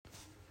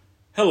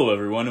Hello,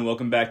 everyone, and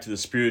welcome back to the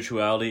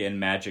Spirituality and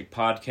Magic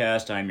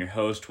Podcast. I'm your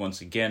host,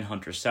 once again,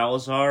 Hunter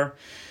Salazar,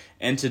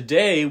 and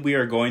today we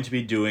are going to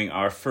be doing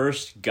our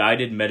first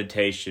guided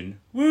meditation.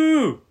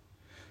 Woo!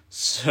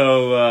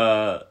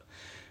 So,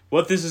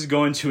 what this is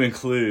going to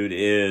include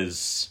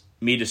is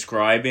me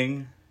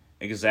describing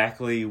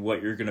exactly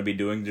what you're going to be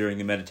doing during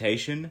the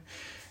meditation,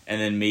 and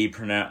then me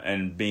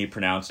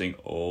pronouncing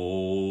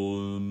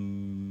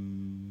Om.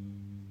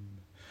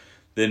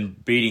 Then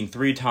beating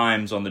 3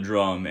 times on the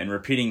drum and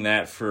repeating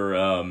that for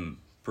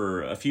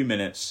a few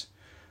minutes,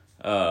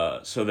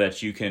 so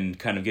that you can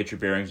kind of get your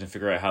bearings and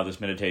figure out how this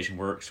meditation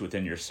works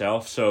within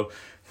yourself. So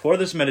for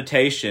this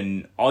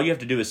meditation, all you have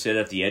to do is sit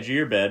at the edge of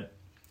your bed.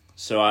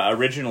 So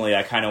originally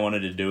I kind of wanted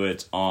to do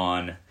it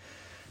on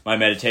my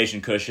meditation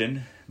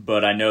cushion,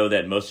 but I know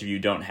that most of you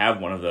don't have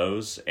one of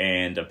those,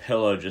 and a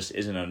pillow just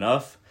isn't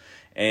enough.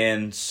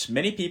 And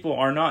many people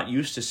are not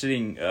used to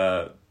sitting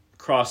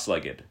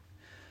cross-legged,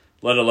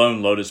 let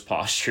alone lotus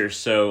posture.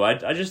 So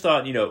I just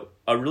thought,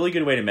 a really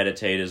good way to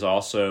meditate is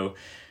also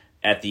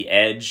at the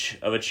edge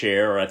of a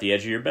chair or at the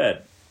edge of your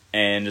bed.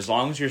 And as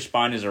long as your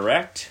spine is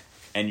erect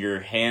and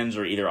your hands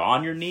are either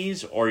on your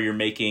knees or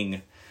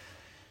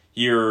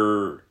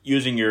you're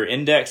using your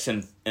index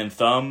and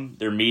thumb,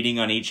 they're meeting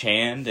on each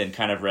hand and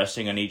kind of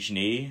resting on each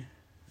knee.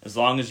 As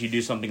long as you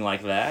do something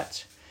like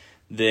that,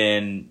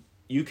 then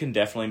you can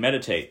definitely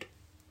meditate.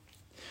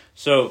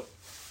 So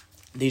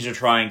these are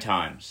trying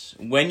times.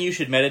 When you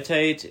should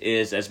meditate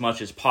is as much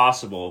as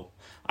possible.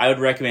 I would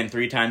recommend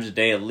 3 times a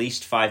day, at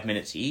least 5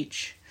 minutes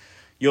each.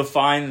 You'll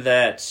find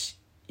that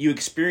you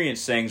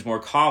experience things more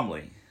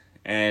calmly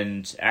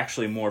and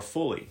actually more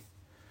fully.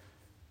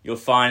 You'll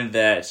find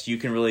that you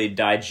can really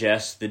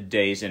digest the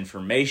day's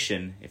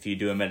information if you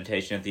do a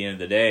meditation at the end of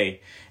the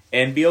day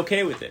and be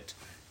okay with it.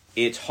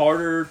 It's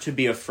harder to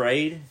be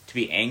afraid, to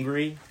be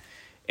angry,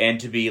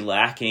 and to be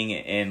lacking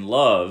in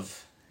love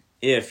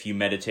if you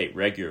meditate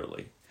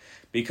regularly,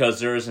 because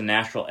there is a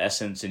natural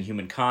essence in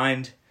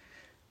humankind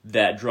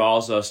that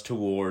draws us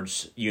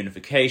towards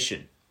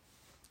unification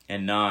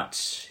and not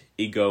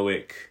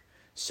egoic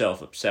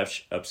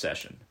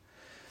self-obsession.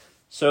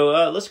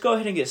 So let's go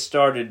ahead and get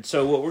started.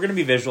 So what we're going to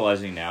be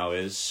visualizing now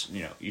is,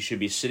 you should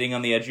be sitting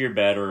on the edge of your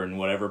bed or in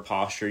whatever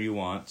posture you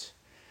want.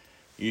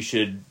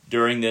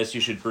 During this,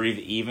 you should breathe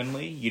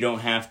evenly. You don't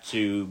have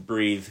to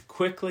breathe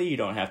quickly. You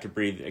don't have to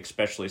breathe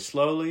especially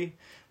slowly,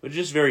 but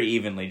just very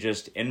evenly.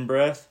 Just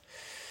in-breath,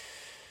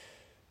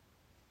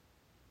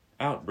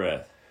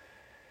 out-breath.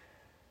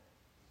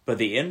 But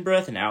the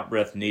in-breath and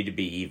out-breath need to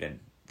be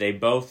even. They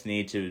both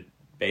need to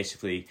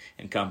basically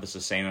encompass the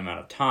same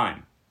amount of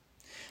time.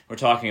 We're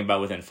talking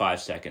about within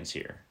 5 seconds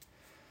here.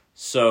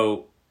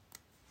 So,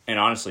 and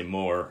honestly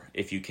more,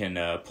 if you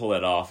can pull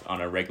it off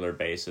on a regular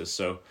basis.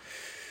 So,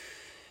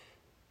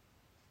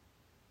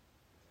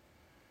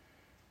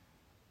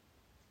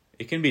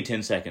 it can be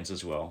 10 seconds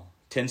as well.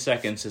 10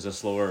 seconds is a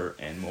slower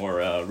and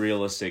more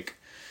realistic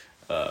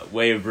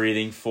way of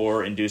breathing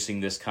for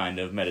inducing this kind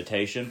of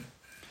meditation.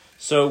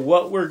 So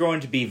what we're going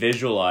to be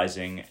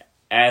visualizing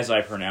as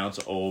I pronounce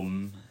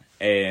Om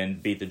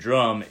and beat the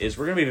drum is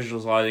we're going to be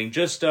visualizing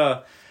just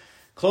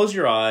close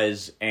your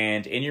eyes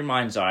and in your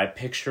mind's eye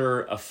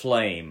picture a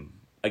flame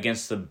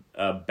against the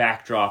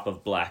backdrop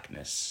of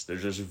blackness.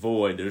 There's just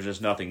void, there's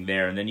just nothing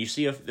there, and then you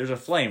see there's a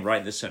flame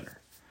right in the center.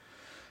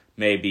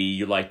 Maybe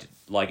you like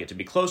it to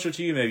be closer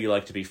to you, maybe you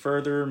like it to be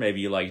further,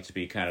 maybe you like it to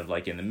be kind of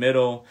like in the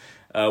middle,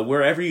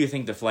 wherever you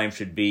think the flame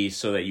should be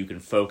so that you can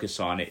focus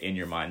on it in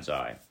your mind's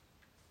eye.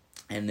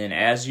 And then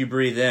as you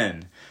breathe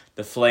in,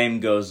 the flame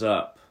goes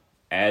up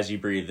as you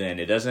breathe in.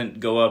 It doesn't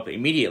go up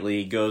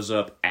immediately, it goes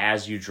up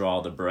as you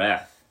draw the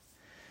breath.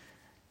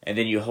 And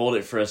then you hold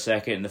it for a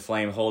second, and the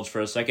flame holds for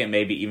a second,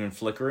 maybe even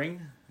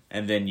flickering,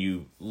 and then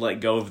you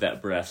let go of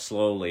that breath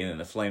slowly, and then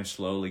the flame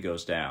slowly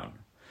goes down.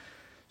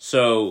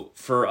 So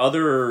for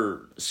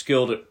other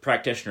skilled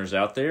practitioners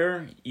out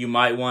there, you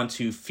might want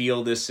to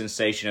feel this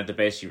sensation at the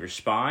base of your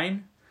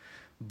spine.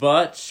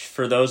 But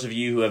for those of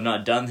you who have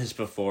not done this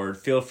before,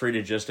 feel free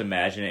to just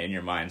imagine it in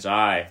your mind's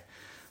eye.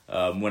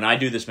 When I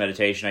do this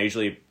meditation,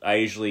 I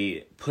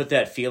usually put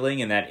that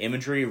feeling and that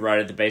imagery right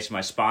at the base of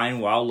my spine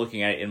while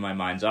looking at it in my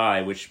mind's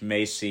eye, which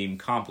may seem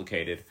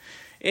complicated.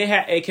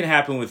 It can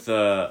happen with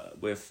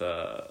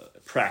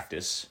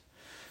practice.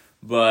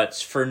 But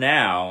for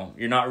now,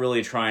 you're not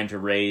really trying to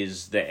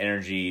raise the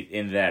energy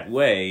in that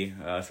way,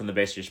 from the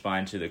base of your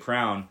spine to the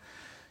crown.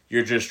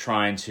 You're just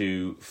trying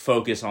to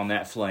focus on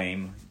that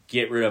flame,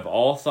 get rid of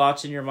all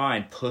thoughts in your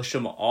mind, push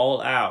them all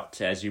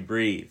out as you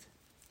breathe.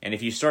 And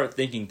if you start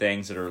thinking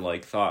things that are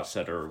like thoughts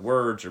that are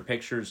words or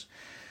pictures,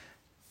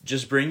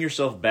 just bring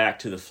yourself back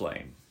to the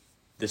flame,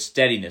 the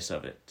steadiness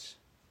of it,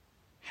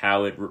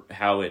 how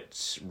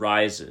it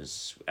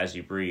rises as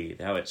you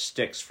breathe, how it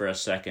sticks for a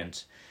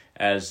second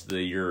as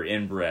your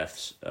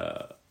in-breath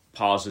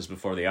pauses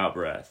before the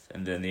out-breath.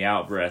 And then the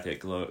out-breath,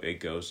 it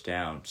goes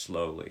down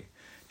slowly,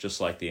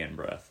 just like the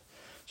in-breath.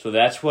 So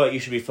that's what you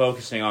should be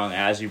focusing on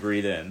as you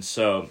breathe in.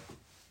 So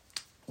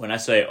when I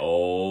say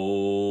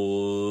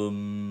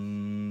Om,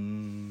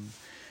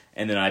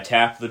 and then I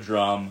tap the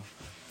drum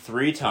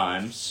 3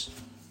 times.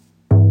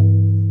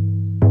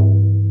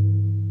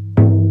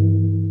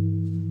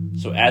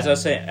 So as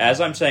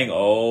I'm saying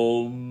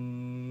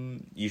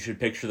Om, you should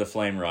picture the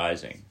flame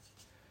rising.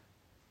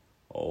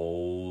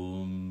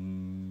 Om,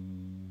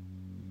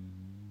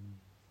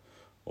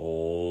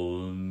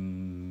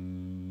 Om,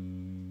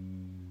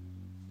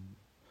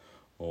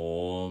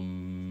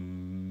 Om.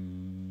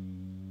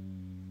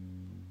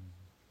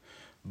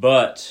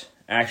 But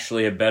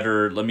actually, let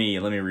me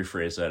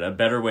rephrase that. A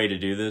better way to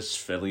do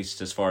this, at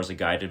least as far as a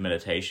guided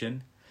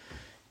meditation,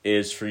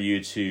 is for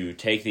you to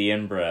take the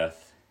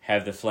in-breath,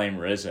 have the flame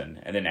risen,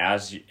 and then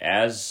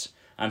as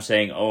I'm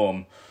saying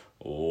Om,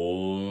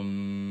 Om,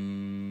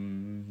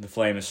 the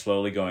flame is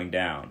slowly going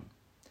down.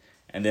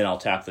 And then I'll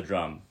tap the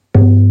drum.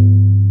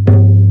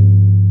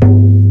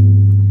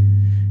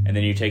 And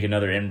then you take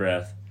another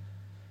in-breath,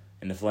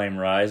 and the flame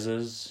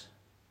rises,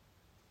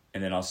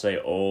 and then I'll say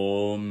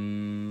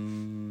Om,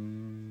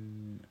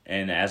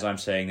 and as I'm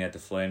saying that, the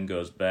flame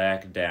goes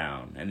back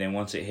down, and then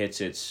once it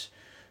hits its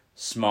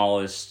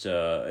smallest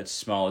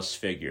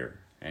figure,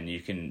 and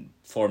you can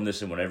form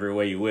this in whatever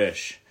way you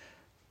wish,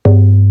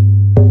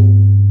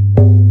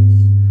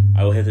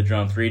 I will hit the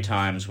drum 3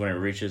 times when it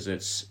reaches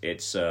its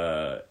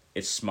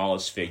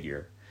smallest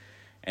figure,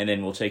 and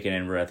then we'll take an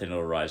in-breath and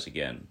it'll rise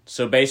again.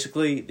 So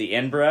basically, the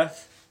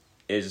in-breath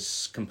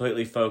is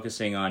completely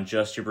focusing on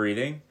just your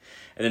breathing,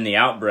 and then the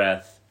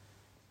out-breath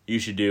you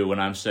should do when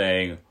I'm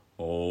saying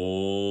Om,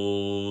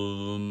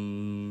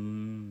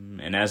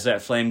 and as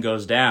that flame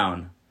goes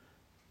down,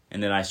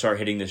 and then I start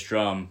hitting this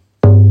drum,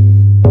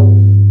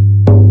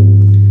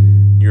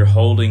 you're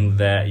holding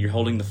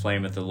the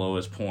flame at the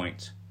lowest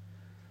point,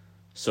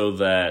 so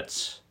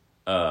that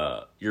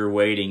you're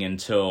waiting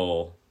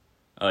until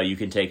you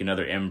can take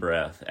another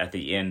in-breath at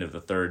the end of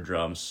the third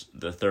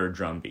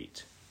drum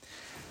beat.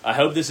 I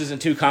hope this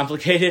isn't too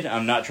complicated.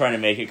 I'm not trying to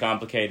make it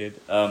complicated.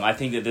 I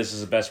think that this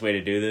is the best way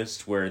to do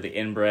this, where the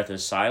in-breath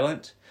is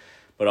silent,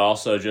 but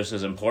also just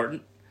as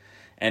important.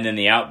 And then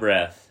the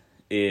out-breath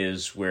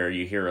is where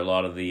you hear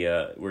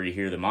where you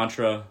hear the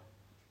mantra,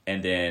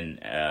 and then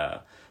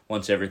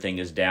once everything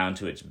is down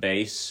to its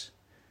base,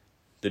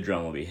 the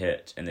drum will be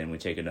hit, and then we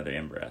take another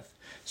in-breath.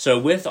 So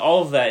with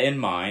all of that in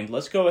mind,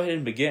 let's go ahead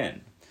and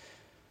begin.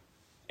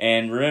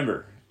 And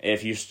remember,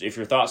 if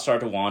your thoughts start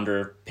to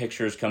wander,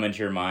 pictures come into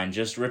your mind,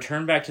 just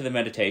return back to the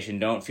meditation.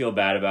 Don't feel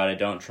bad about it.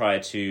 Don't try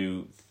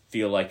to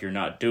feel like you're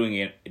not doing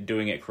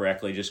it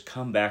correctly. Just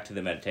come back to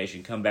the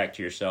meditation. Come back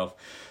to yourself.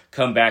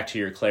 Come back to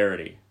your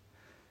clarity.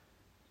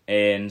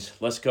 And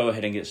let's go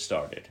ahead and get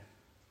started.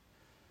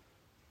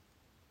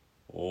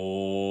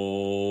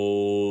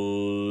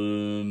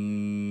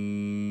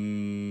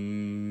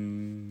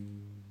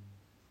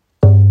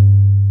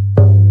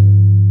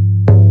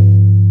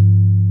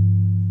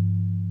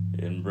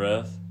 In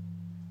breath.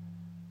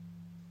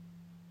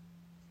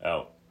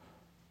 Out.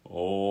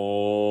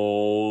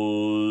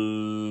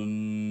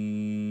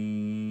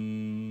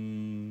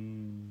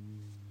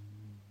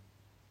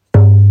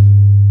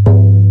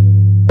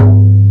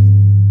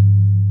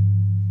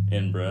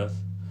 In breath.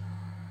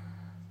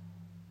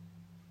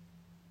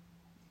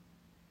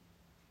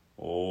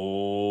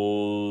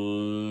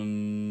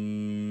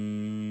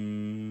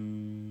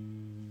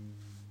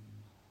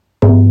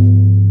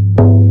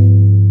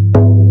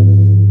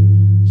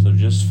 So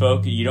just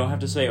focus. You don't have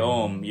to say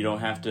Om. You don't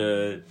have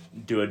to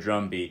do a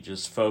drum beat.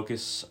 Just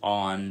focus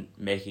on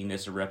making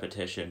this a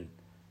repetition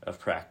of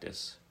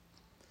practice.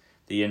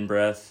 The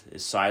in-breath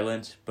is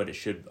silent, but it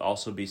should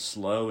also be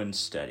slow and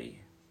steady.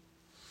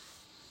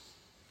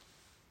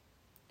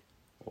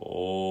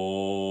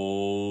 Oh.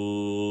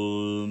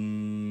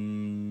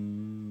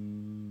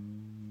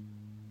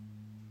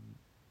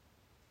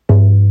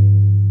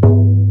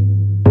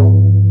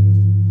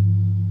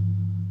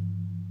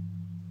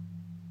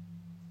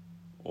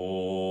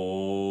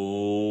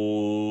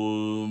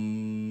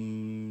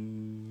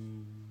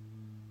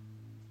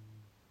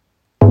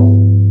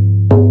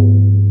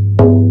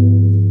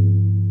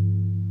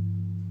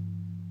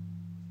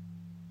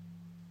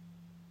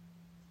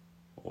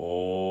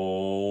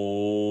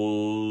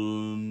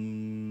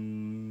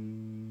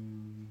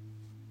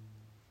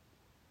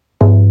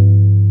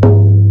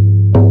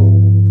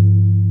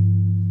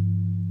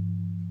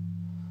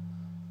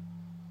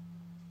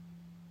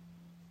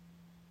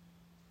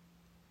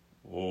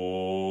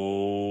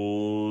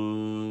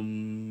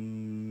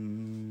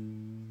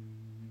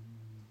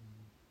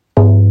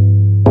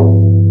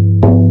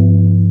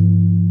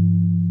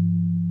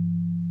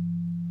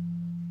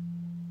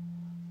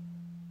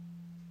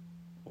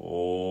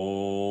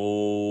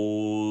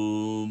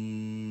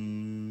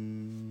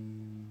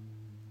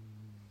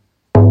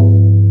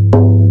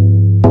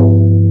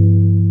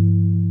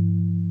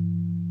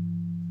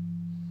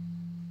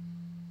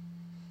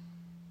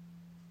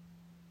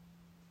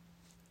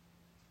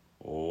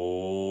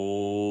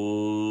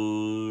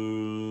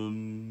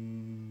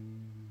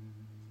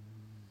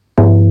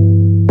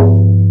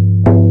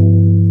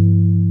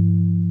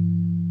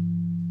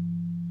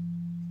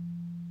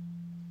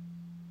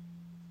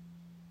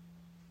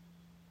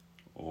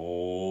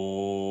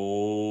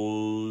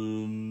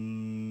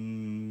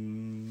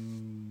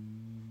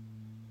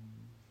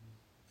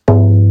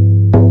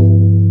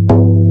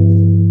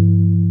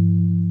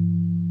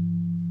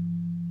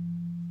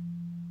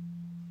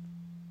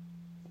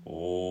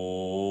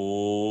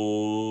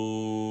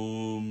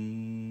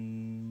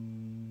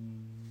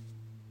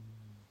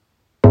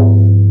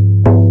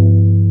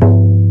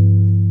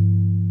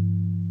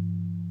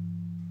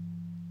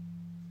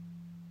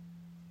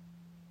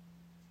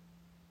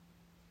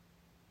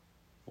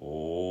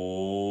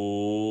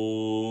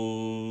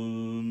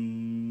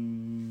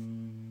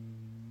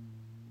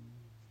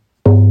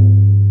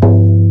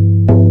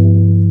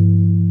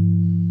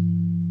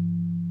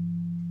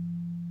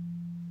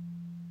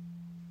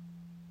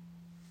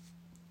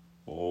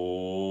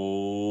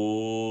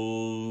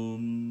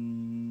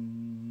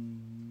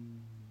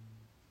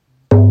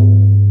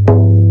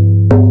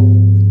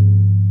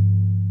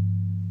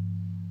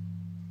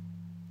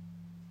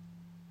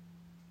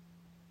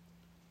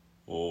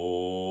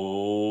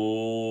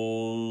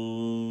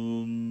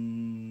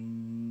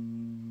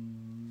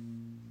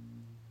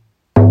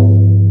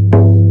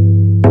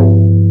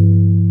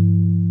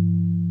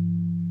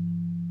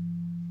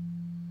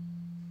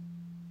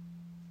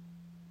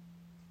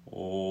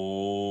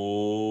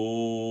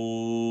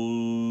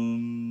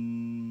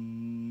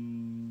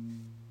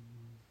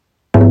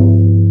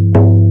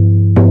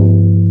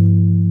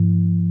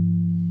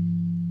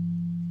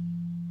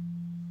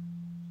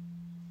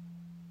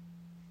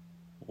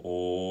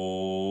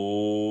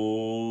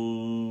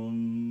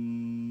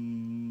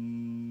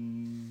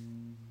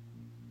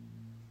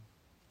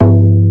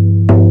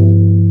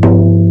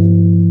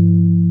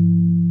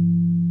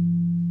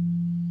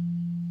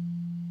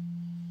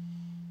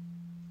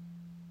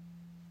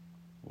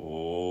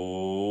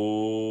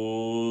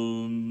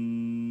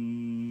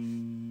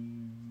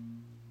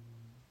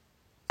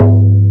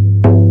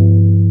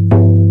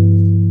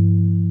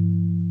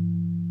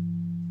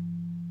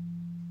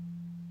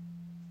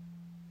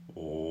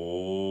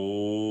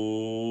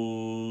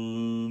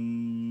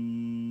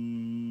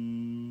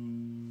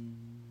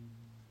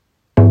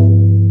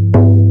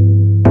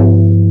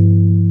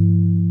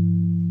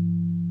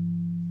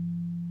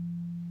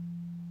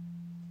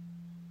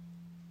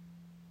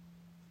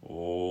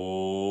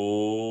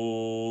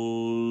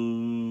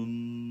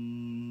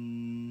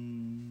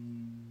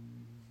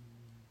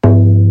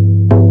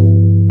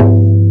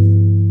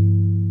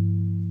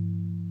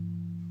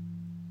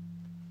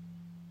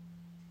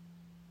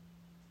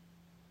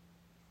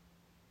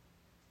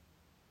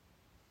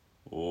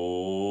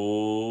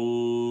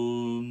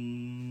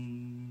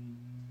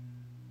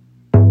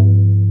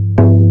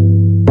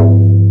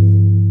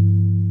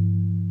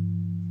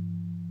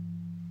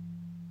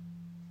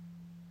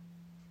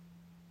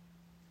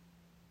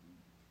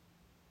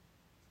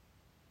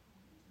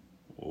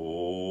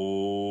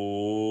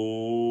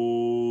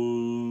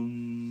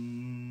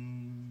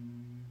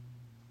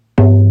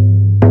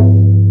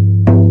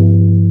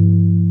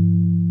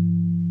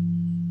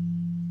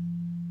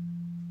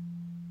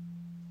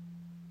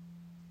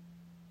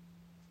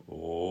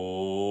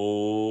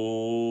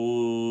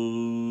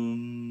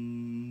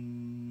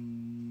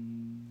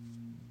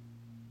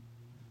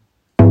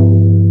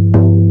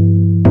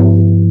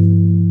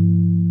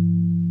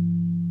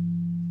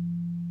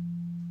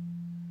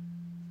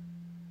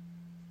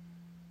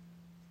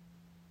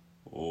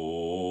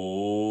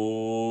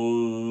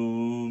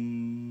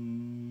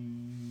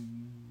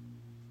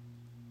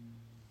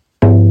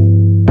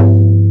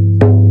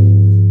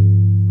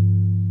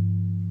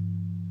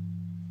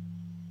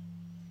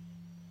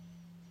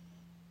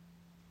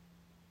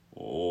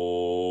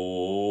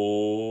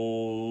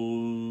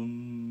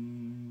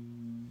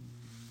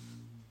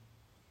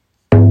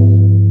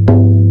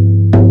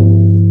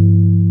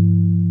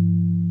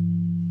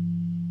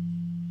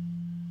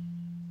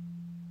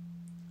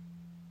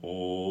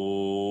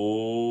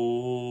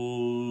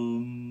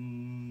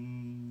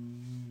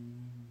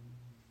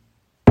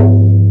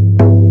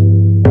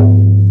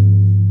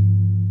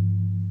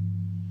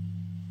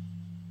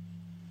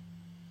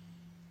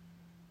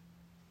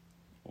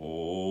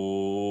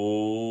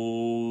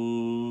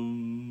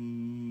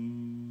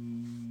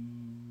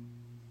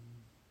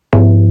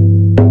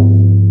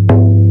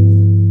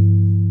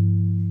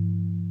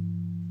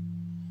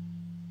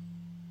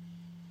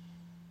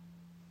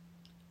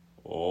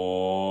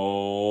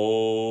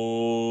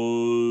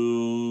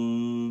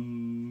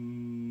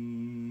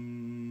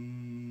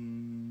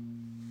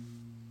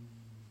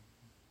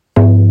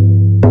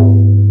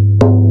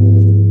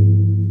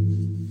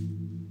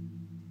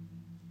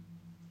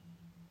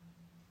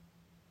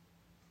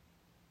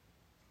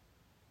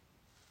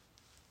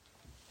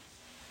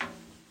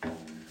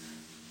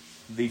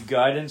 the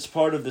guidance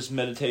part of this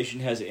meditation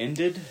has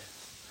ended.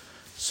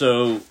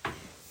 So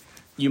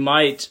you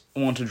might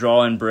want to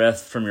draw in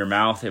breath from your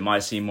mouth. It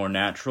might seem more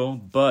natural,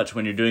 but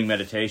when you're doing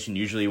meditation,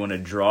 usually you want to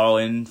draw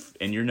in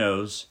your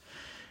nose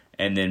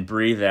and then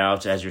breathe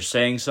out as you're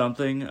saying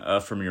something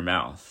from your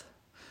mouth.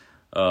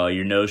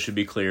 Your nose should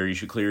be clear. You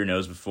should clear your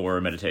nose before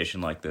a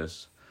meditation like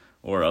this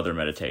or other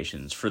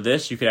meditations. For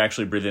this, you could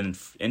actually breathe in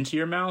into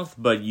your mouth,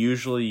 but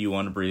usually you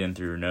want to breathe in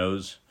through your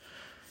nose.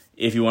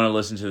 If you want to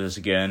listen to this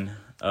again,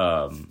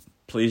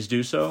 please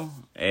do so.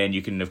 And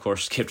you can, of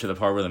course, skip to the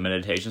part where the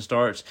meditation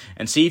starts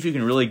and see if you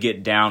can really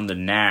get down the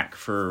knack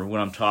for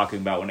what I'm talking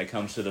about when it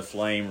comes to the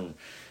flame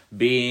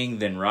being,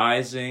 then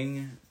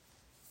rising,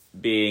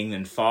 being,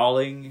 then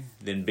falling,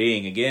 then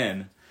being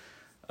again.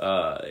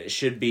 It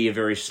should be a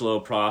very slow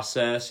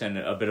process and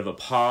a bit of a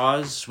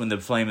pause when the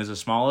flame is the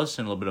smallest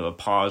and a little bit of a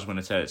pause when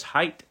it's at its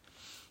height.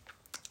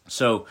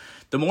 So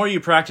the more you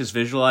practice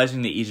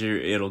visualizing, the easier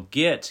it'll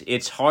get.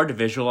 It's hard to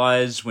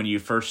visualize when you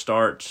first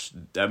start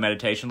a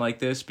meditation like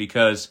this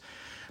because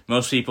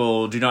most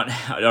people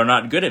are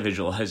not good at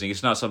visualizing.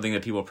 It's not something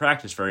that people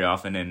practice very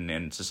often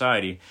in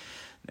society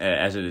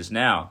as it is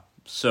now.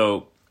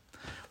 So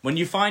when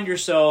you find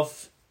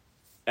yourself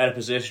at a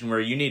position where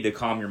you need to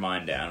calm your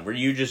mind down, where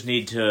you just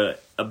need to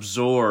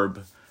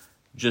absorb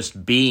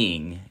just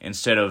being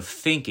instead of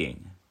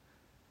thinking,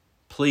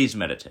 please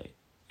meditate.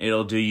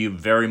 It'll do you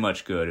very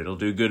much good. It'll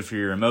do good for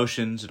your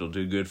emotions. It'll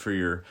do good for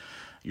your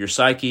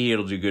psyche.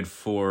 It'll do good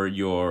for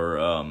your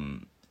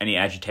any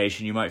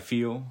agitation you might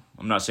feel.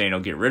 I'm not saying it'll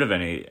get rid of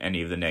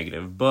any of the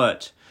negative,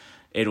 but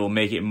it will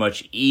make it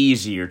much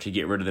easier to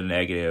get rid of the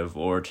negative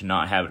or to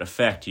not have it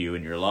affect you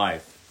in your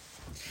life.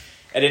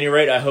 At any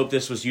rate, I hope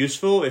this was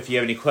useful. If you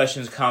have any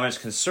questions, comments,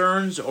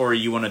 concerns, or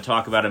you want to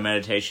talk about a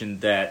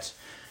meditation that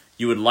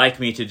you would like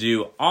me to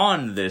do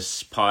on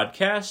this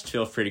podcast,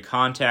 feel free to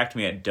contact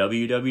me at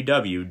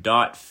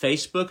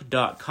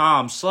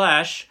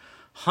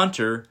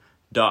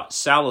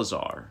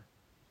www.facebook.com/hunter.salazar,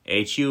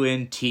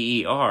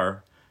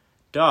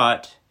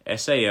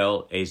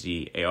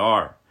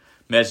 HUNTER.SALAZAR.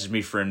 Message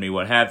me, friend me,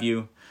 what have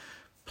you.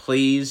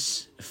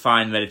 Please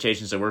find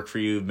meditations that work for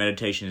you.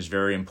 Meditation is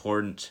very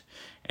important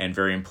and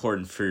very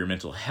important for your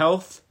mental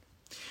health.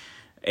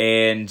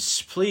 And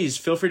please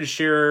feel free to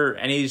share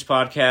any of these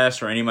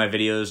podcasts or any of my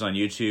videos on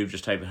YouTube.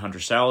 Just type in Hunter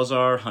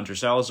Salazar,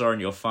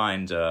 and you'll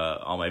find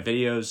all my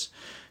videos.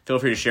 Feel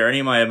free to share any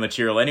of my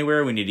material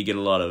anywhere. We need to get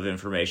a lot of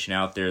information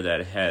out there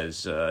that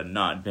has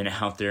not been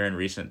out there in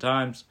recent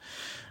times.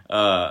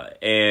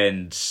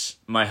 And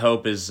my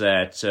hope is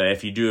that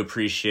if you do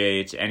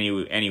appreciate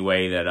any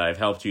way that I've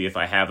helped you, if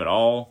I have at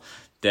all,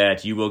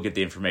 that you will get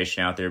the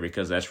information out there,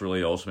 because that's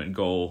really the ultimate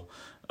goal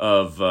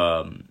of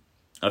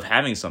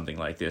having something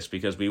like this,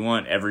 because we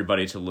want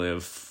everybody to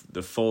live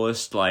the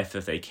fullest life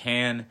that they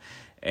can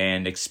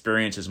and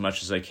experience as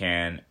much as they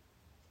can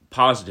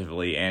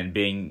positively and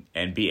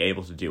be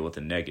able to deal with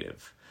the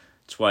negative.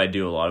 That's why I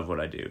do a lot of what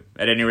I do.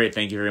 At any rate,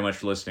 thank you very much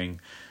for listening.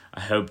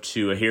 I hope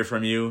to hear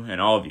from you,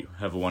 and all of you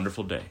have a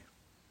wonderful day.